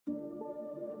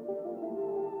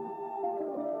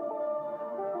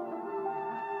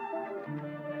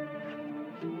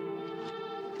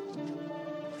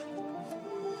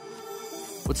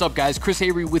What's up, guys? Chris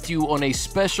Hayre with you on a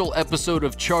special episode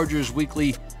of Chargers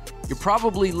Weekly. You're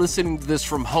probably listening to this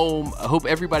from home. I hope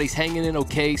everybody's hanging in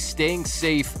okay, staying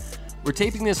safe. We're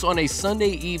taping this on a Sunday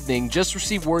evening. Just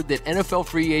received word that NFL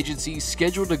free agency is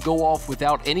scheduled to go off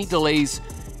without any delays.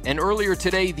 And earlier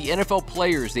today, the NFL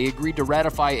players, they agreed to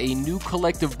ratify a new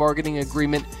collective bargaining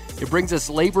agreement. It brings us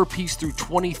labor peace through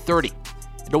 2030.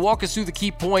 And to walk us through the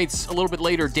key points a little bit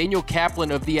later, Daniel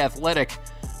Kaplan of The Athletic.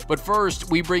 But first,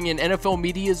 we bring in NFL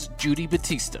Media's Judy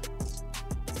Battista.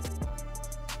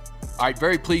 All right,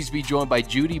 very pleased to be joined by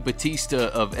Judy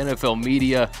Battista of NFL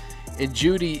Media. And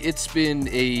Judy, it's been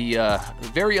a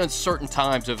very uncertain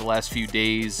times over the last few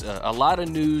days. A lot of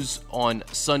news on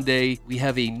Sunday. We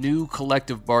have a new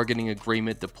collective bargaining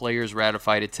agreement. The players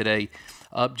ratified it today.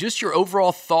 Just your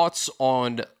overall thoughts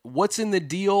on what's in the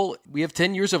deal. We have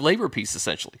 10 years of labor peace,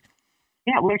 essentially.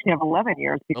 Yeah, we actually have 11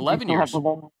 years because 11 we still years. have the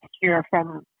one year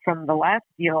from the last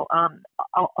deal.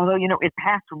 Although, it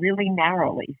passed really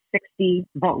narrowly, 60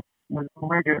 votes was the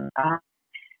margin.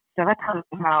 So that's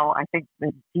how I think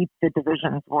the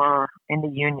divisions were in the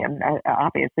union.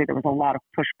 Obviously, there was a lot of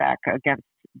pushback against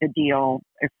the deal,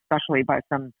 especially by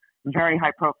some very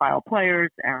high-profile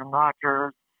players, Aaron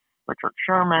Rodgers, Richard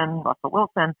Sherman, Russell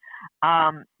Wilson.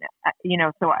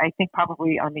 So I think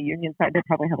probably on the union side, they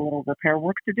probably have a little repair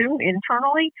work to do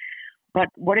internally. But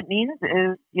what it means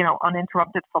is,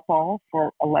 uninterrupted football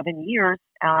for 11 years.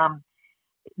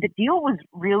 The deal was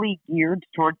really geared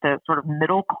toward the sort of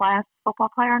middle-class football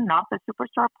player, not the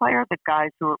superstar player, the guys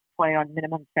who play on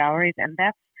minimum salaries. And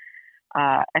that's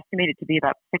estimated to be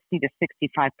about 60 to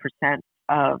 65%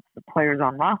 of the players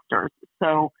on rosters.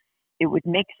 So it would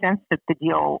make sense that the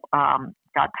deal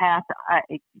got passed.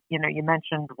 You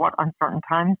mentioned what uncertain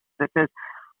times this is.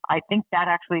 I think that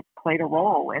actually played a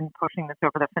role in pushing this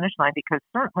over the finish line because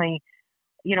certainly,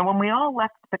 when we all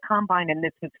left the combine and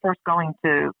this was first going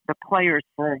to the players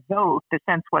for a vote, the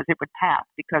sense was it would pass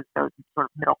because those sort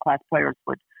of middle-class players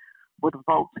would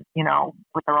vote,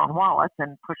 with their own wallets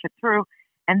and push it through.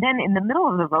 And then in the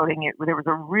middle of the voting, there was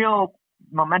a real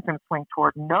momentum swing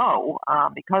toward no,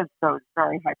 because those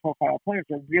very high-profile players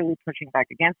are really pushing back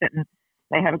against it, and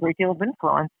they have a great deal of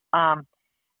influence.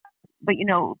 But,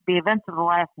 the events of the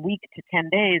last week to 10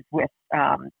 days with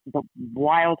the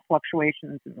wild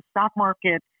fluctuations in the stock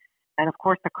market and, of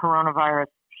course, the coronavirus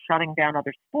shutting down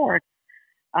other sports,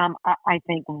 I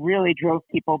think really drove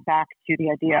people back to the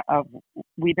idea of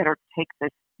we better take this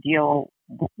deal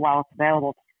while it's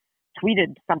available.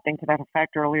 Tweeted something to that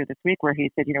effect earlier this week where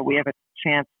he said, we have a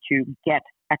chance to get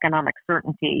economic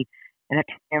certainty in a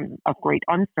time of great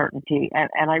uncertainty.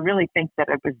 And I really think that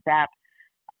it was that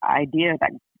idea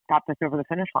that got this over the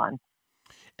finish line.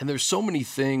 And there's so many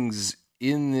things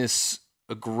in this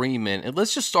agreement. And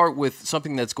let's just start with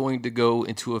something that's going to go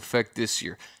into effect this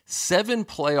year. 7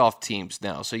 playoff teams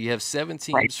now. So you have 7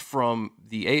 teams Right. from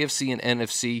the AFC and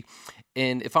NFC.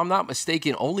 And if I'm not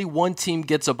mistaken, only one team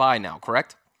gets a bye now,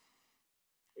 correct?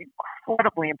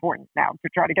 Incredibly important now to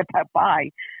try to get that bye.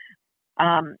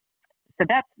 So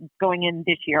that's going in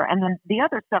this year. And then the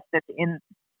other stuff that's in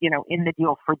the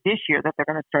deal for this year that they're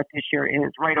going to start this year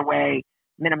is right away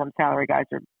minimum salary guys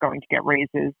are going to get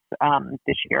raises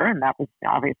this year, and that was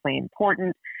obviously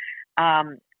important.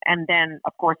 And then,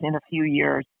 of course, in a few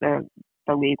years, the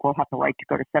league will have the right to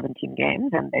go to 17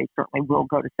 games, and they certainly will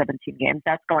go to 17 games.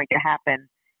 That's going to happen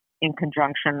in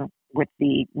conjunction with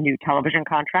the new television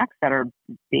contracts that are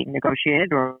being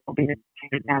negotiated or will be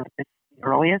negotiated now at the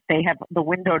earliest. They have the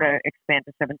window to expand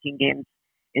to 17 games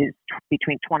is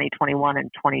between 2021 and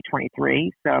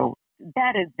 2023. So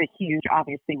that is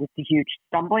obviously was the huge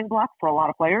stumbling block for a lot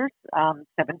of players,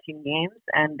 17 games.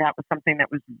 And that was something that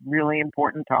was really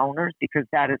important to owners because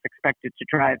that is expected to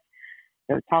drive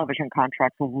those television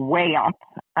contracts way up.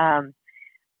 And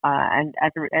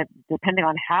depending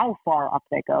on how far up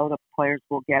they go, the players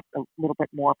will get a little bit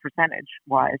more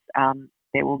percentage-wise.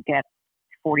 They will get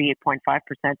 48.5%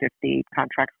 if the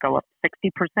contracts go up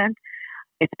 60%.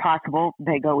 It's possible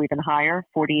they go even higher,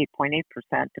 48.8%,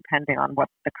 depending on what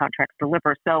the contracts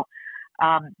deliver. So,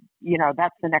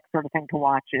 that's the next sort of thing to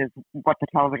watch is what the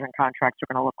television contracts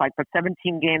are going to look like. But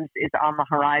 17 games is on the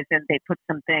horizon. They put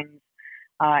some things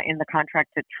in the contract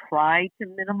to try to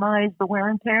minimize the wear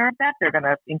and tear of that. They're going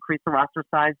to increase the roster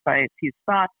size by a few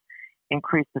spots,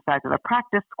 increase the size of the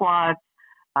practice squads,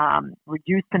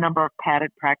 reduce the number of padded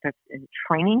practice in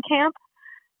training camp,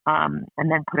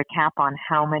 and then put a cap on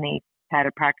how many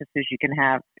padded practices you can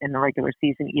have in the regular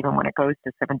season, even when it goes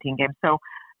to 17 games. So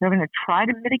they're going to try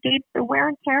to mitigate the wear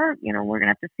and tear. We're going to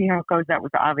have to see how it goes. That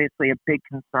was obviously a big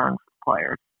concern for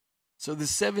players. So the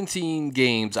 17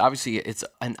 games, obviously it's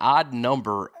an odd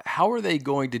number. How are they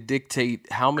going to dictate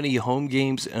how many home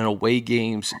games and away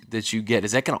games that you get?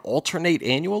 Is that going to alternate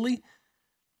annually?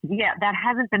 Yeah, that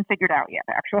hasn't been figured out yet,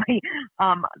 actually.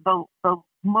 The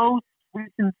most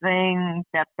recent thing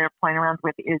that they're playing around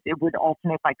with is it would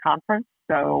alternate by conference.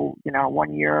 So,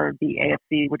 one year the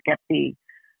AFC would get the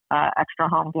extra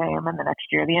home game, and the next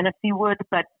year the NFC would,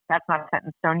 but that's not set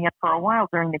in stone yet. For a while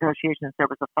during negotiations, there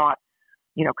was a thought,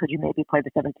 could you maybe play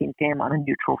the 17th game on a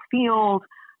neutral field?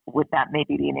 Would that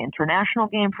maybe be an international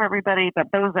game for everybody? But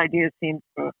those ideas seem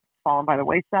to have fallen by the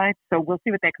wayside. So we'll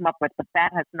see what they come up with, but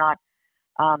that has not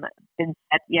been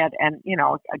set yet. And,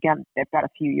 again, they've got a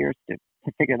few years to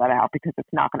figure that out because it's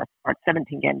not going to start.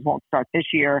 17 games won't start this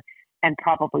year and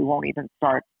probably won't even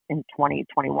start in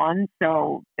 2021.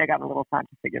 So they got a little time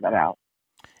to figure that out.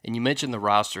 And you mentioned the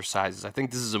roster sizes. I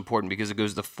think this is important because it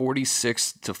goes to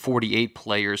 46 to 48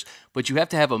 players, but you have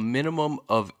to have a minimum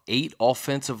of 8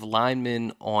 offensive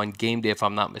linemen on game day, if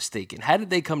I'm not mistaken. How did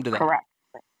they come to that? Correct.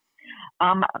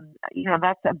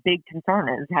 That's a big concern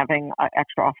is having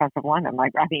extra offensive linemen.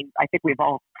 I think we've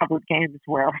all covered games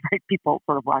where people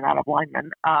sort of run out of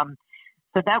linemen.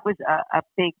 So that was a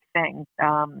big thing,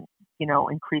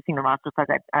 increasing the roster size.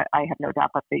 I have no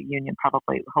doubt that the union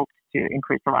probably hopes to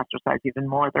increase the roster size even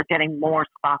more. They're getting more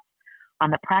spots on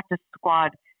the practice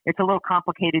squad. It's a little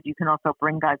complicated. You can also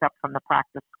bring guys up from the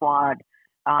practice squad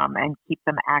and keep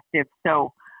them active.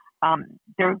 So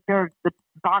the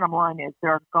bottom line is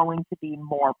there are going to be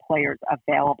more players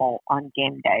available on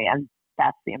game day, and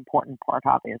that's the important part,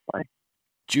 obviously.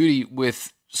 Judy,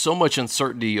 with so much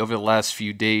uncertainty over the last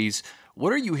few days,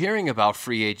 what are you hearing about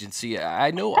free agency?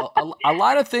 I know a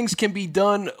lot of things can be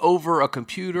done over a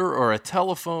computer or a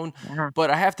telephone,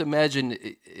 but I have to imagine,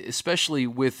 especially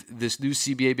with this new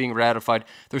CBA being ratified,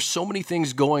 there's so many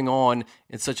things going on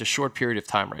in such a short period of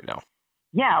time right now.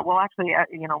 Yeah, well, actually,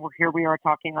 here we are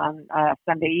talking on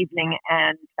Sunday evening,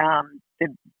 and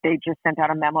they just sent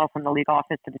out a memo from the league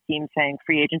office to the team saying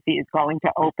free agency is going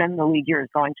to open. The league year is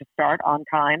going to start on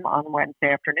time on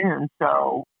Wednesday afternoon,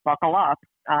 so buckle up.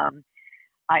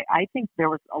 I think there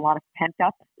was a lot of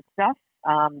pent-up stuff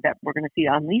that we're going to see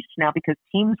unleashed now because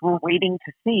teams were waiting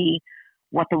to see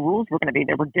what the rules were going to be.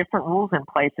 There were different rules in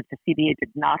place if the CBA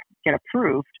did not get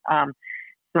approved.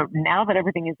 So now that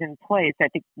everything is in place, I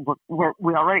think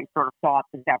we already sort of saw it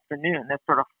this afternoon, this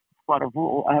sort of flood of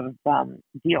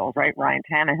deals, right? Ryan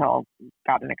Tannehill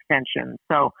got an extension.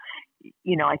 So,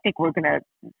 I think we're going to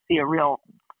see a real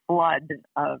flood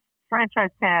of franchise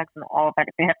tags and all of that.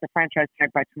 They have the franchise tag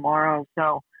by tomorrow.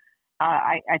 So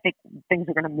I think things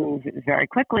are going to move very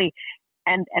quickly.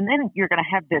 And then you're going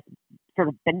to have this sort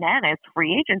of bananas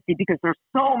free agency because there's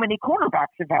so many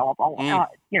quarterbacks available,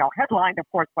 headlined, of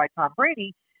course, by Tom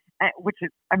Brady, which is,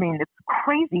 it's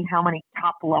crazy how many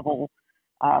top level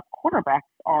quarterbacks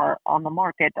are on the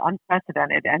market,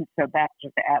 unprecedented. And so that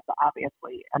just adds,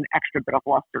 obviously, an extra bit of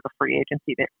luster to free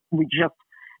agency that we just,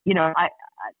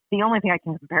 the only thing I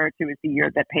can compare it to is the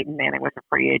year that Peyton Manning was a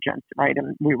free agent, right?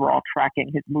 And we were all tracking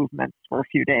his movements for a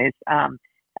few days.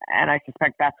 And I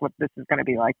suspect that's what this is going to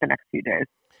be like the next few days.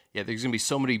 Yeah, there's going to be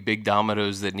so many big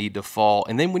dominoes that need to fall.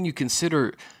 And then when you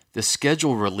consider the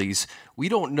schedule release, we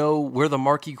don't know where the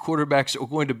marquee quarterbacks are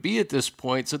going to be at this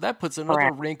point. So that puts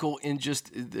another wrinkle in just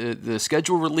the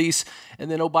schedule release. And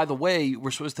then, oh, by the way,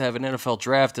 we're supposed to have an NFL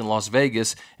draft in Las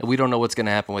Vegas, and we don't know what's going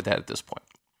to happen with that at this point.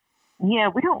 Yeah,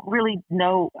 we don't really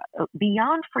know.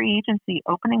 Beyond free agency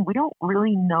opening, we don't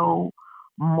really know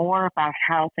more about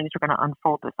how things are going to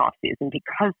unfold this offseason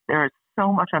because there's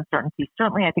so much uncertainty.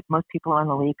 Certainly, I think most people in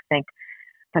the league think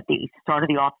that the start of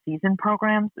the offseason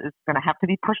programs is going to have to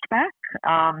be pushed back.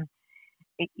 I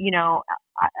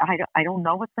don't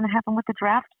know what's going to happen with the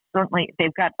draft. Certainly,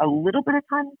 they've got a little bit of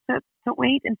time to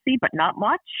wait and see, but not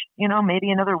much. Maybe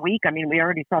another week. We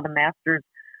already saw the Masters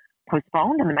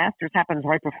postponed, and the Masters happens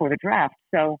right before the draft.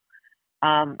 So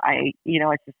I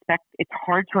suspect it's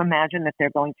hard to imagine that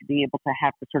they're going to be able to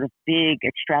have the sort of big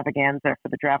extravaganza for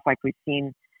the draft like we've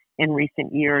seen in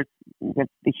recent years with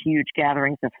the huge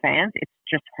gatherings of fans. It's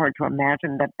just hard to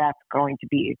imagine that that's going to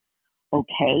be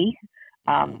okay,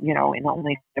 in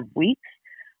only a weeks.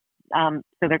 So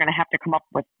they're going to have to come up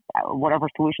with whatever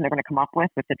solution they're going to come up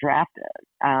with the draft,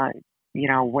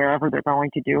 wherever they're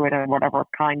going to do it and whatever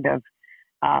kind of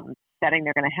setting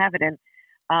they're going to have it in.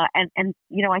 I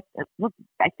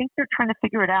think they're trying to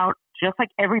figure it out just like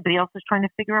everybody else is trying to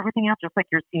figure everything out, just like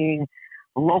you're seeing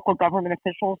local government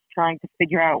officials trying to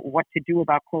figure out what to do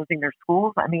about closing their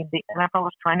schools. The NFL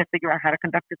is trying to figure out how to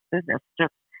conduct its business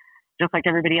just like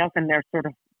everybody else. And they're sort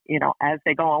of, as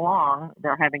they go along,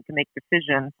 they're having to make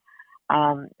decisions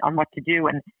on what to do.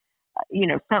 And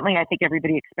certainly I think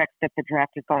everybody expects that the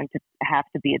draft is going to have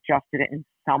to be adjusted in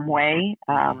some way.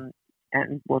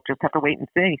 And we'll just have to wait and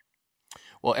see.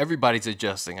 Well, everybody's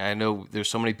adjusting. I know there's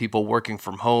so many people working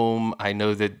from home. I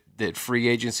know that free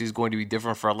agency is going to be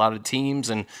different for a lot of teams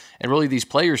and really these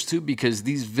players too, because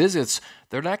these visits,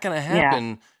 they're not going to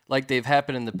happen like they've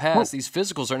happened in the past. These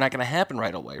physicals are not going to happen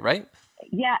right away, right?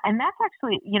 Yeah, and that's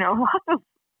actually, lots of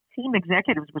team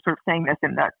executives were sort of saying this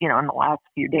in the last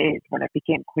few days when it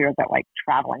became clear that like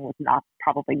traveling was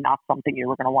probably not something you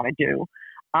were going to want to do.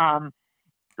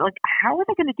 Like, how are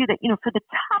they going to do that? For the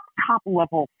top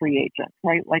level free agents,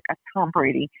 right? Like a Tom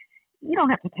Brady, you don't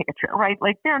have to take a trip, right?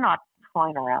 Like they're not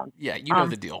flying around. Yeah, you know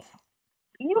the deal.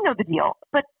 You know the deal.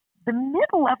 But the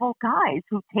mid-level guys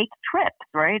who take trips,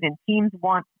 right? And teams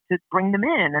want to bring them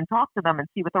in and talk to them and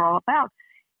see what they're all about.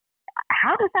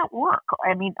 How does that work?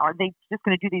 I mean, are they just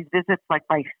going to do these visits like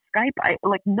by Skype?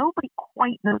 Nobody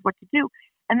quite knows what to do.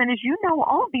 And then, as you know,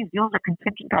 all of these deals are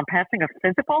contingent on passing a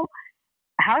physical.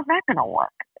 How's that going to work?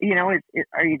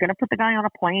 Are you going to put the guy on a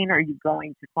plane? Are you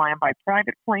going to fly him by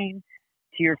private plane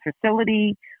to your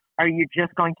facility? Are you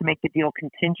just going to make the deal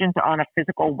contingent on a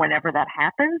physical whenever that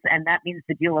happens? And that means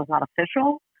the deal is not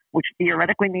official, which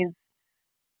theoretically means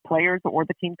players or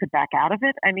the team could back out of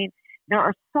it. I mean, there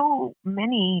are so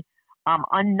many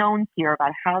unknowns here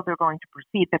about how they're going to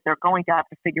proceed that they're going to have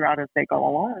to figure out as they go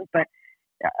along. But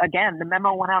again, the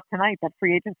memo went out tonight that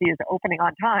free agency is opening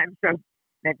on time. So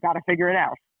they've got to figure it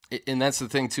out. And that's the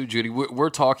thing too, Judy. We're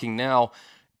talking now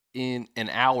in an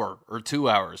hour or 2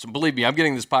 hours. And believe me, I'm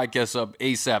getting this podcast up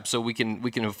ASAP so we can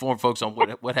inform folks on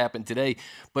what happened today.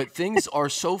 But things are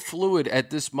so fluid at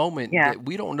this moment that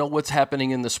we don't know what's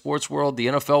happening in the sports world, the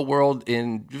NFL world,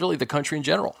 and really the country in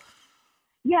general.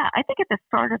 Yeah, I think at the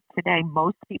start of today,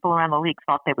 most people around the league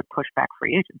thought they would push back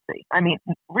free agency. I mean,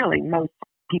 really, most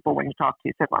people when you talk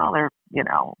to said, well,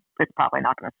 it's probably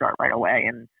not going to start right away,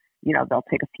 and they'll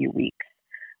take a few weeks.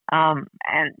 And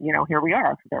here we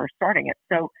are. They're starting it.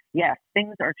 So yes,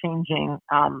 things are changing,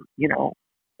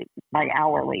 by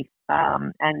hourly.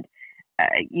 I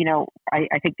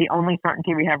think the only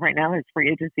certainty we have right now is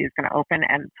free agency is going to open,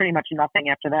 and pretty much nothing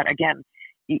after that. Again,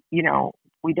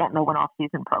 we don't know when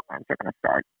off-season programs are going to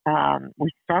start. We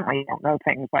certainly don't know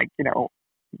things like,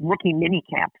 rookie mini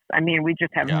camps. I mean, we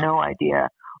just have no idea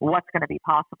what's going to be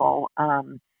possible,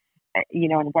 and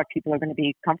what people are going to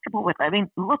be comfortable with. I mean,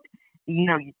 look,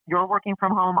 you're working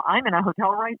from home. I'm in a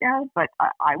hotel right now, but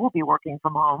I will be working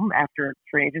from home after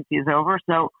free agency is over.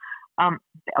 So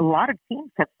a lot of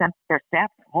teams have sent their staff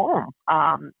home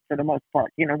for the most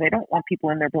part. They don't want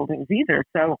people in their buildings either.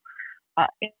 So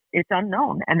it's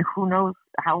unknown, and who knows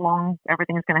how long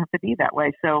everything is going to have to be that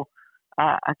way. So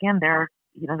again, they're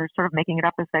sort of making it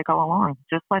up as they go along,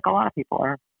 just like a lot of people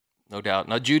are. No doubt.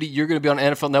 Now, Judy, you're going to be on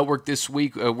NFL Network this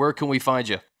week. Where can we find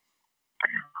you?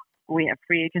 We have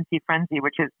Free Agency Frenzy,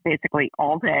 which is basically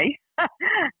all day.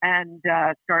 And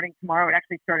starting tomorrow, it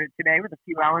actually started today with a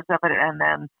few hours of it. And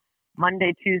then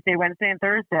Monday, Tuesday, Wednesday, and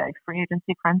Thursday, Free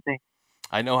Agency Frenzy.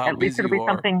 I know how At least busy it'll you be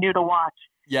something new to watch.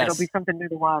 Yes. It'll be something new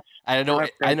to watch. I know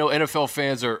NFL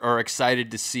fans are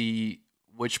excited to see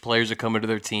which players are coming to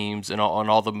their teams and on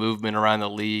all the movement around the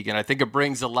league. And I think it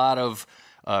brings a lot of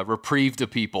reprieve to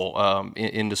people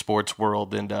in the sports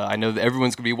world. And I know that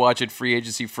everyone's going to be watching Free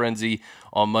Agency Frenzy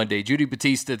on Monday. Judy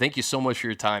Battista, thank you so much for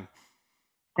your time.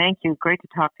 Thank you. Great to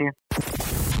talk to you.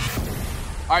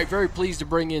 All right, very pleased to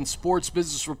bring in sports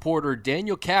business reporter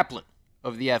Daniel Kaplan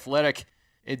of The Athletic.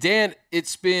 And Dan,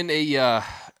 it's been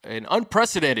an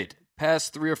unprecedented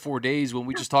past 3 or 4 days when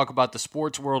we just talk about the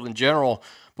sports world in general.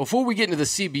 Before we get into the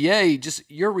CBA, just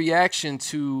your reaction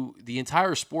to the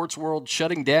entire sports world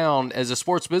shutting down as a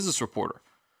sports business reporter.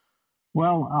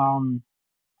 Well,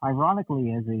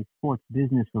 ironically, as a sports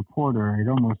business reporter, it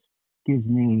almost gives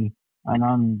me an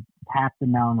untapped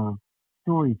amount of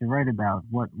stories to write about.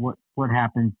 What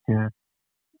happens to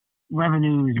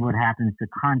revenues, what happens to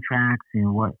contracts,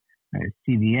 what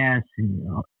CBS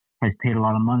has paid a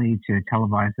lot of money to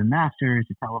televise the Masters,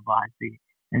 to televise the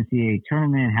NCAA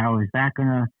tournament. How is that going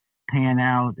to pan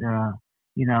out?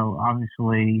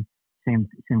 Obviously, same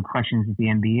questions with the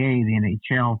NBA, the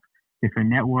NHL, different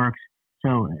networks.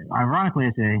 So, ironically,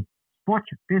 as a sports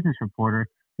business reporter,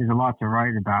 there's a lot to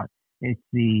write about. It's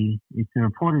the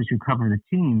reporters who cover the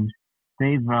teams.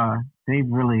 They've got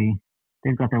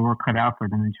their work cut out for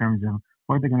them in terms of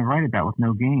what they're going to write about with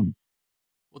no games.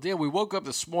 Well, Dan, we woke up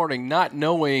this morning not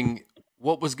knowing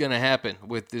what was going to happen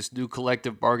with this new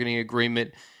collective bargaining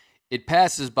agreement. It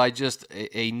passes by just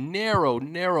a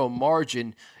narrow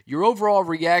margin. Your overall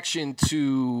reaction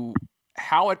to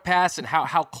how it passed and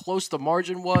how close the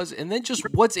margin was, and then just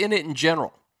what's in it in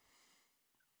general?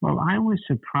 Well, I was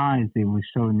surprised it was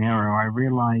so narrow. I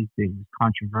realized it was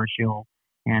controversial,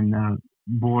 and the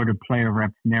board of player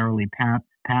reps narrowly passed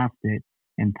it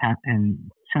and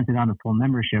sent it on to full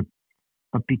membership.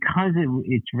 But because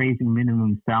it's raising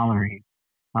minimum salaries,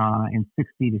 and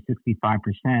 60 to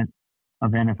 65%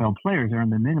 of NFL players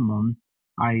earn the minimum,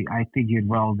 I figured,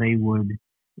 well, it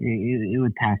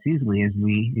would pass easily. As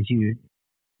you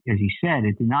said,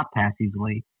 it did not pass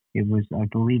easily. It was, I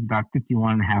believe, about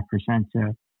 51.5%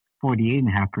 to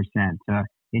 48.5%.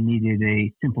 It needed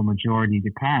a simple majority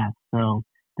to pass. So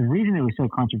the reason it was so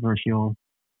controversial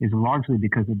is largely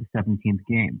because of the 17th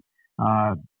game.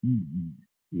 Uh,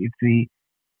 if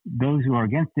those who are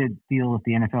against it feel if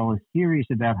the NFL is serious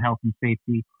about health and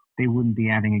safety, they wouldn't be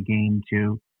adding a game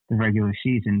to the regular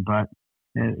season. But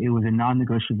it was a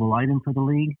non-negotiable item for the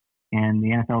league, and the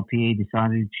NFLPA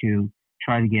decided to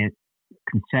try to get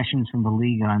concessions from the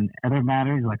league on other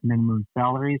matters like minimum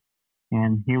salaries.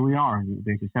 And here we are.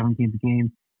 There's a 17th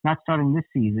game, not starting this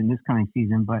coming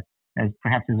season, but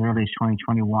perhaps as early as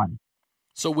 2021.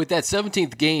 So with that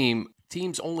 17th game,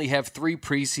 teams only have 3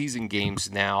 preseason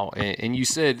games now. And you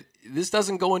said this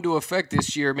doesn't go into effect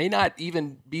this year, may not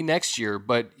even be next year,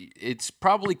 but it's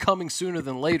probably coming sooner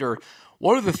than later.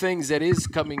 One of the things that is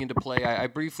coming into play, I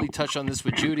briefly touched on this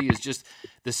with Judy, is just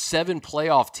the 7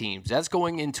 playoff teams. That's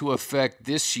going into effect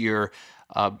this year.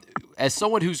 As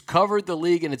someone who's covered the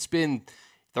league, and it's been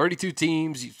 32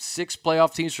 teams, 6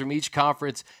 playoff teams from each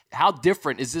conference, how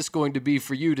different is this going to be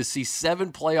for you to see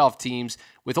 7 playoff teams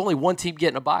with only one team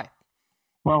getting a bye?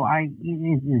 Well,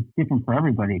 it's different for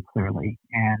everybody, clearly.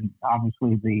 And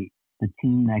obviously the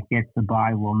team that gets the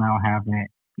bye will now have an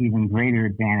even greater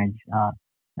advantage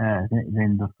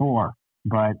than before.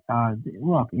 But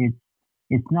look,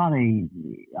 it's not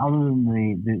other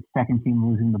than the second team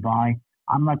losing the bye,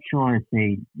 I'm not sure it's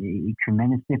a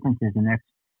tremendous difference. There's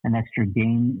an extra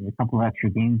game, a couple of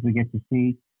extra games we get to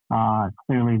see.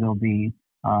 Clearly, there'll be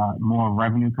more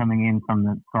revenue coming in from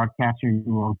the broadcasters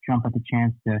who will jump at the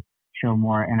chance to show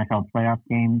more NFL playoff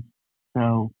games.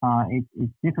 So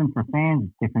it's different for fans,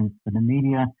 it's different for the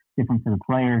media, different for the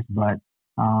players. But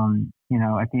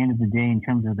at the end of the day, in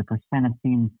terms of the percent of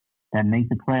teams that make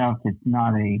the playoffs, it's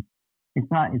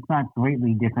not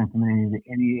greatly different from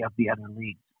any of the other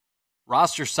leagues.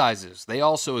 Roster sizes, they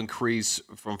also increase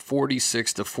from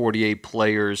 46 to 48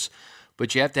 players,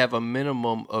 but you have to have a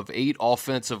minimum of 8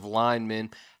 offensive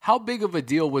linemen. How big of a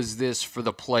deal was this for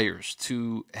the players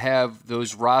to have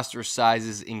those roster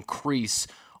sizes increase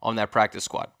on that practice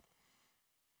squad?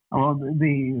 Well, it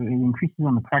increases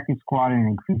on the practice squad and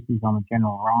increases on the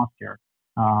general roster.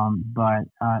 But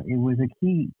it was a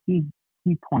key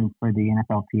point for the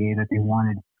NFLPA that they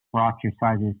wanted roster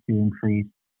sizes to increase,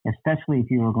 especially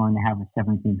if you were going to have a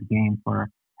 17th game for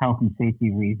health and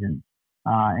safety reasons.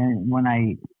 And when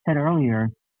I said earlier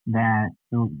that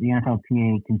the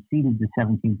NFLPA conceded the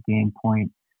 17th game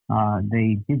point,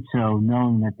 they did so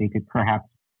knowing that they could perhaps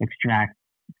extract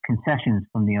concessions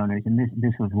from the owners, and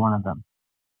this was one of them.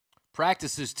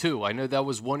 Practices, too. I know that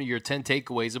was one of your 10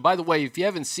 takeaways. And by the way, if you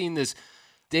haven't seen this,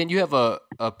 Dan, you have a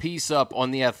piece up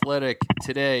on The Athletic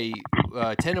today,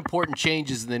 10 important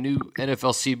changes in the new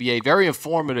NFL CBA. Very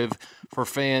informative for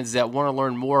fans that want to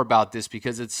learn more about this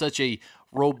because it's such a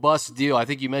robust deal. I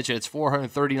think you mentioned it's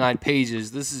 439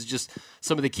 pages. This is just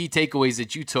some of the key takeaways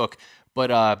that you took.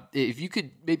 But if you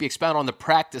could maybe expound on the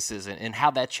practices and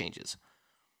how that changes.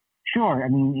 Sure. I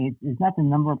mean, it's not the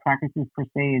number of practices per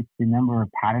se, it's the number of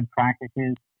padded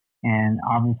practices. And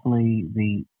obviously,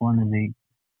 one of the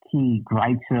key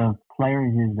gripes of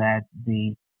players is that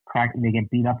they get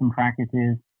beat up in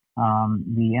practices.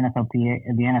 The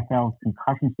NFL's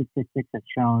concussion statistics have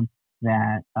shown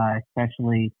that,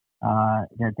 especially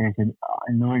that there's an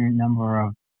inordinate number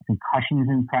of concussions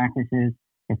in practices.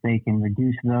 If they can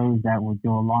reduce those, that would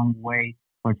go a long way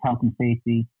towards health and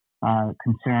safety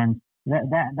concerns.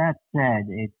 That said,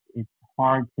 it's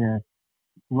hard to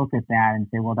look at that and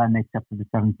say, well, that makes up for the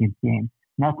 17th game.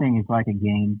 Nothing is like a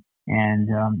game, and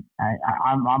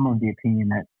I'm of the opinion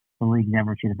that the league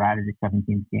never should have added a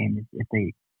 17th game if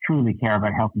they truly care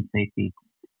about health and safety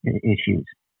issues.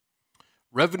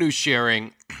 Revenue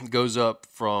sharing goes up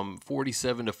from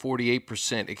 47 to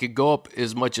 48%. It could go up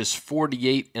as much as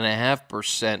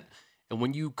 48.5%. And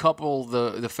when you couple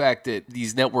the fact that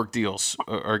these network deals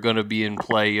are going to be in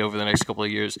play over the next couple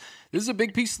of years, this is a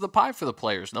big piece of the pie for the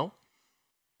players, no?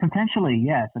 Potentially,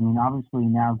 yes. I mean, obviously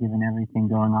now, given everything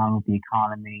going on with the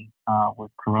economy,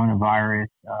 with coronavirus,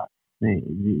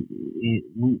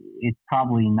 it's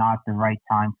probably not the right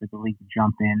time for the league to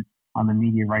jump in on the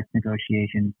media rights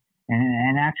negotiations.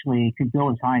 And actually, it could go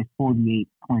as high as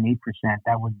 48.8%.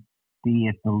 That would be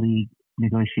if the league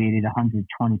negotiated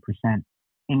 120%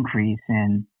 increase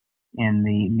in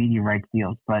the media rights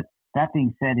deals. But that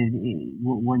being said,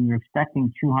 when you're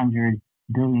expecting $200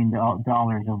 billion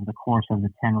over the course of the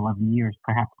 10, 11 years,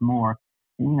 perhaps more,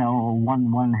 a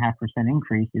 1.5%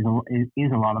 increase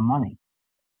is a lot of money.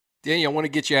 Daniel, I want to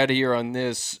get you out of here on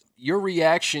this. Your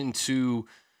reaction to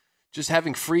just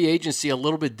having free agency a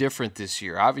little bit different this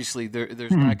year. Obviously,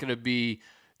 there's not going to be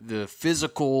the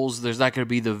physicals. There's not going to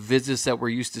be the visits that we're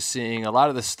used to seeing. A lot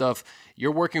of the stuff,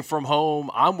 you're working from home.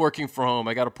 I'm working from home.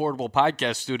 I got a portable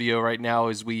podcast studio right now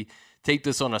as we tape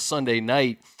this on a Sunday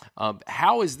night.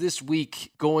 How is this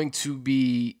week going to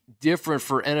be different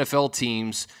for NFL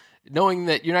teams, knowing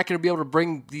that you're not going to be able to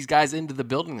bring these guys into the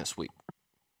building this week?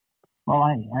 Well,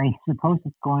 I suppose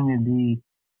it's going to be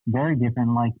very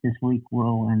different, like this week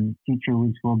will and future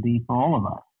weeks will be for all of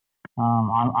us.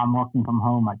 I'm working from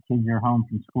home. My kids are home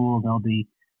from school. They'll be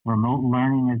remote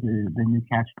learning, as the new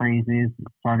catchphrase is,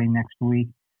 starting next week.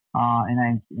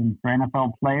 And for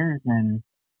NFL players and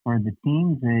for the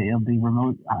teams, it'll be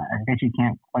remote. I guess you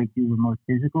can't quite do remote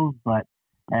physicals, but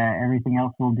everything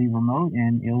else will be remote,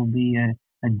 and it will be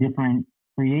a different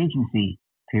free agency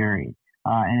period.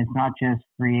 And it's not just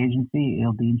free agency.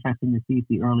 It'll be interesting to see if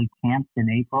the early camps in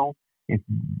April, if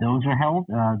those are held.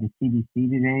 The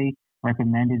CDC today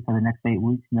recommended for the next 8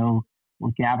 weeks no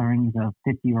gatherings of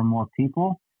 50 or more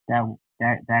people.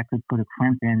 That could put a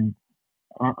crimp in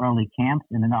early camps.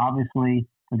 And then obviously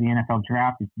for the NFL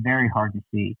draft, it's very hard to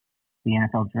see the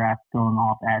NFL draft going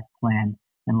off as planned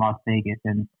in Las Vegas.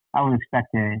 And I would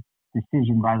expect a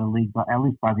decision by the league, but at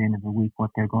least by the end of the week, what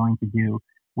they're going to do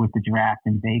with the draft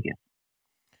in Vegas.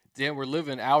 Dan, we're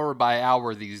living hour by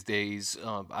hour these days.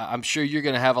 I'm sure you're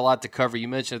going to have a lot to cover. You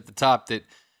mentioned at the top that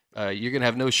you're going to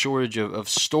have no shortage of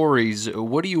stories.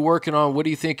 What are you working on? What do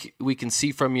you think we can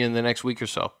see from you in the next week or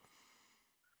so?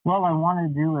 Well, I want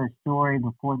to do a story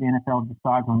before the NFL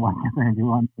decides on what they're going to do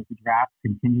on the draft,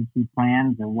 contingency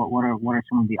plans, or what are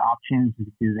some of the options?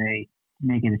 Do they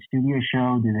make it a studio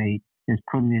show? Do they just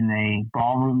put it in a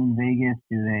ballroom in Vegas?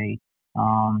 Do they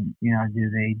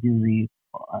do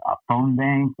a phone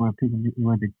bank where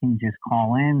the team just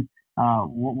call in?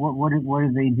 What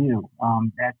do they do?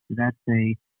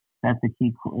 That's the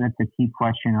key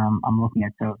question I'm looking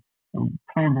at. So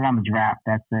plans around the draft.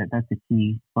 That's the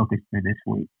key focus for this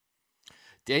week.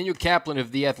 Daniel Kaplan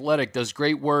of The Athletic does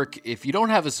great work. If you don't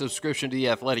have a subscription to The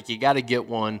Athletic, you got to get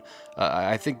one.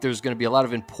 I think there's going to be a lot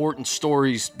of important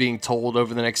stories being told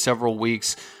over the next several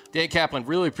weeks. Dan Kaplan,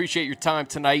 really appreciate your time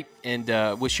tonight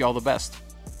and wish you all the best.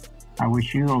 I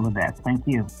wish you all the best. Thank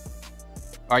you.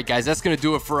 All right, guys, that's going to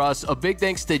do it for us. A big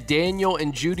thanks to Daniel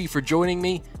and Judy for joining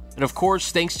me. And, of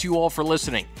course, thanks to you all for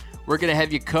listening. We're going to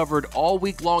have you covered all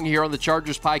week long here on the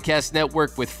Chargers Podcast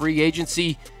Network with free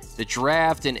agency, the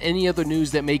draft, and any other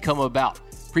news that may come about.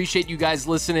 Appreciate you guys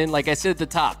listening. Like I said at the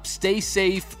top, stay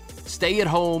safe, stay at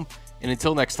home, and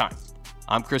until next time,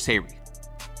 I'm Chris Hayre.